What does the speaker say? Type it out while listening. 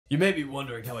You may be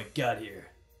wondering how I got here.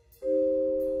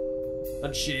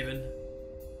 Unshaven,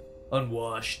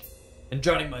 unwashed, and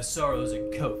drowning my sorrows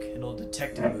in coke and old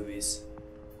detective movies.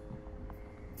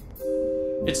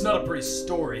 It's not a pretty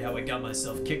story how I got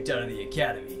myself kicked out of the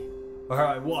academy, or how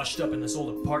I washed up in this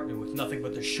old apartment with nothing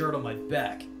but the shirt on my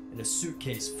back and a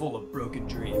suitcase full of broken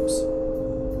dreams.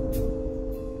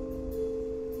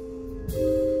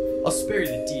 I'll spare you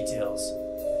the details,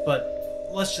 but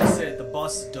let's just say that the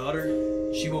boss's daughter,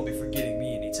 she won't be forgetting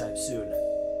me anytime soon.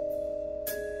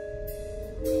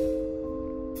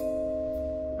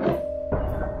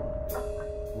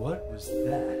 What was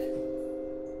that?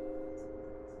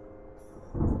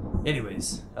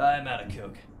 Anyways, I'm out of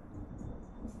coke.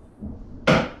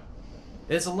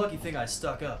 It's a lucky thing I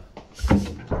stuck up.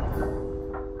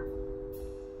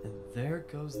 And there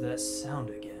goes that sound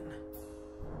again.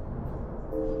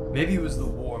 Maybe it was the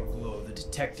warm glow of the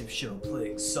detective show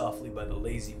playing softly by the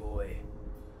lazy boy.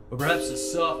 Or perhaps the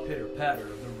soft pitter-patter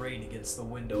of the rain against the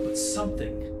window, but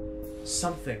something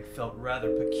felt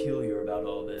rather peculiar about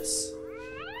all this.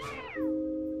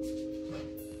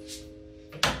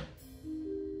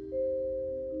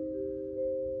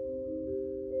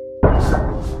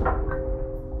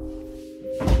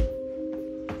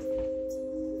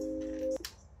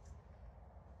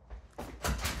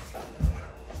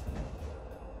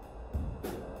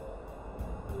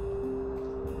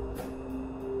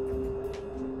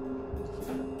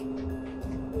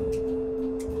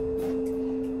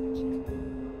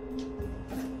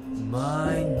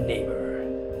 My neighbor.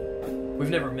 We've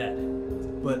never met,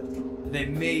 but they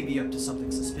may be up to something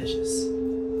suspicious.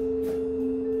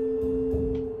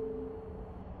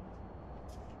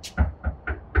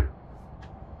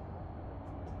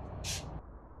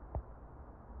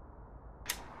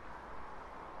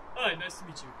 Hi, nice to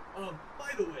meet you.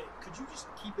 By the way, could you just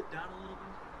keep it down a little bit?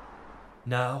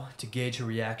 Now, to gauge her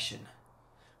reaction.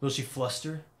 Will she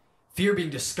fluster? Fear being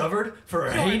discovered for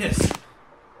her heinous...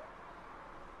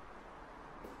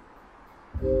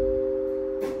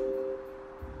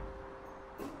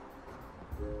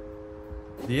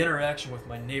 The interaction with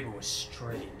my neighbor was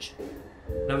strange,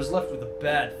 and I was left with a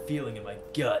bad feeling in my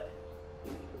gut.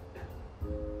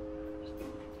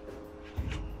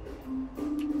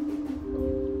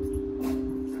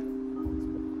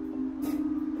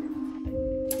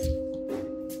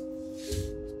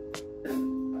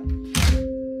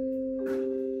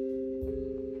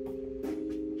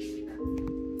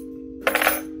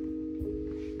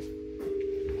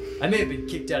 I may have been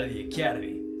kicked out of the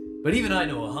academy, but even I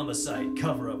know a homicide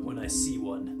cover-up when I see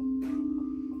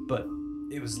one. But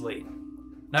it was late,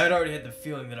 and I had already had the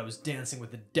feeling that I was dancing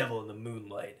with the devil in the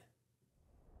moonlight.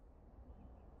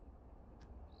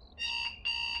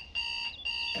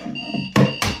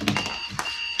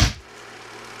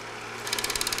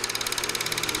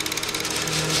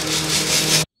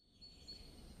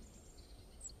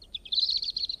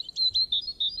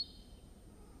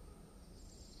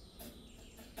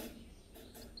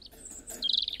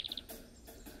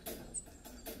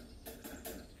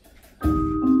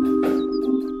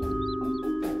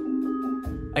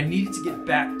 I needed to get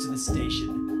back to the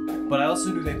station, but I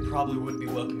also knew they probably wouldn't be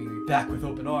welcoming me back with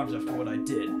open arms after what I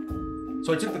did.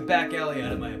 So I took the back alley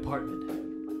out of my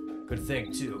apartment. Good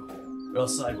thing, too, or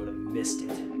else I would have missed it.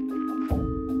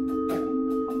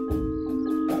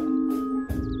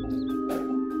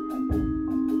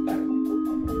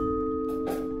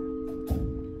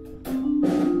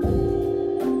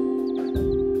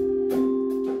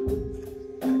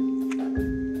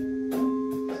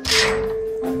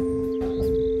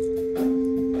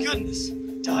 Goodness,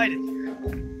 died in here.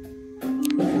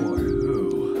 For who?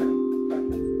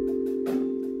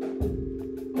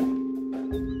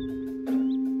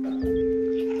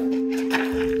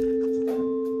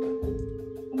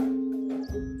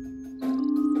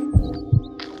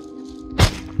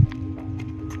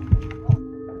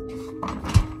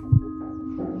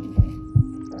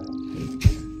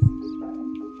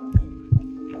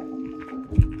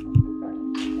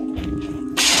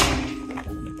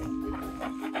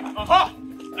 Aha!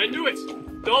 I knew it!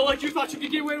 All like you thought you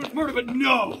could get away with murder, but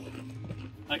no!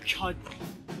 I can't.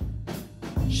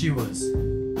 She was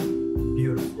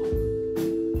beautiful.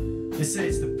 They say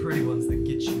it's the pretty ones that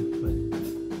get you, but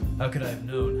how could I have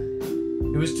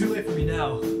known? It was too late for me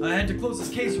now. I had to close this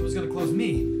case or it was going to close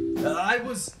me.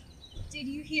 Did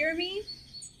you hear me?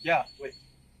 Yeah, wait.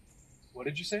 What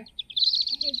did you say? I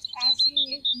was asking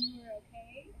if you were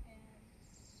okay and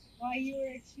why you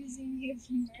were accusing me of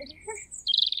murder.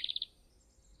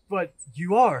 But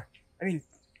you are. I mean,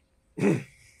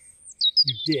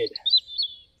 you did.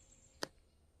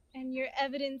 And your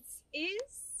evidence is?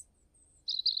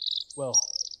 Well,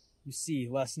 You see,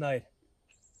 last night,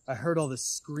 I heard all this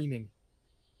screaming.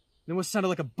 Then what sounded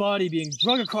like a body being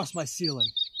dragged across my ceiling.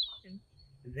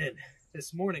 And then,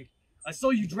 this morning, I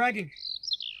saw you dragging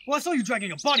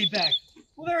a body bag.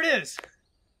 Well, there it is.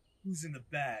 Who's in the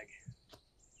bag?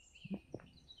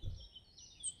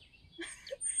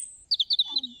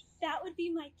 That would be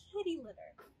my kitty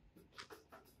litter.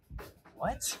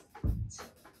 What?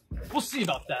 We'll see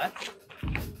about that.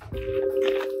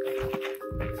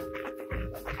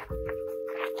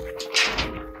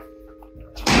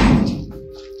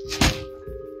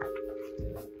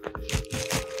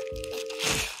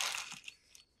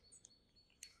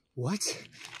 What?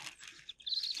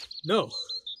 No.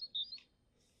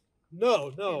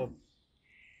 No.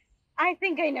 I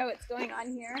think I know what's going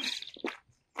on here.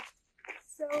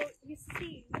 So, you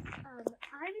see, I'm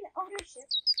in ownership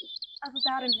of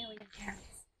about 1 million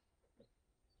cats.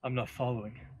 I'm not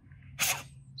following.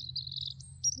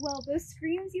 Well, those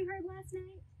screams you heard last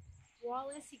night,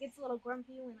 Wallace, he gets a little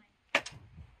grumpy when I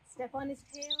step on his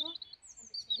tail,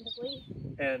 understandably.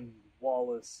 And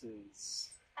Wallace is...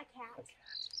 A cat.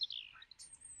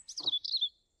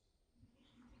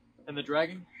 And the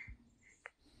dragging?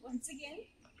 Once again,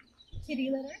 kitty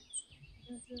litter.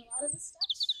 Go through a lot of the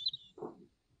stuff.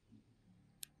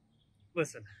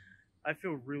 Listen, I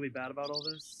feel really bad about all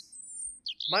this.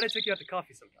 Might I take you out to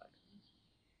coffee sometime?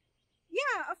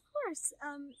 Yeah, of course.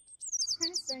 It's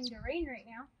kind of starting to rain right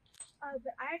now.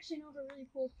 But I actually know of a really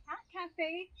cool cat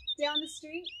cafe down the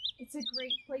street. It's a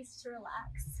great place to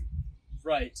relax.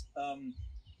 Right.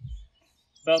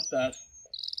 About that,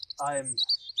 I'm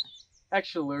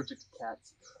actually allergic to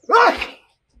cats.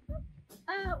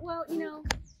 Well, you know,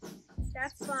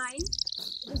 that's fine.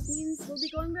 This means we'll be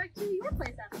going back to your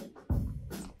place after.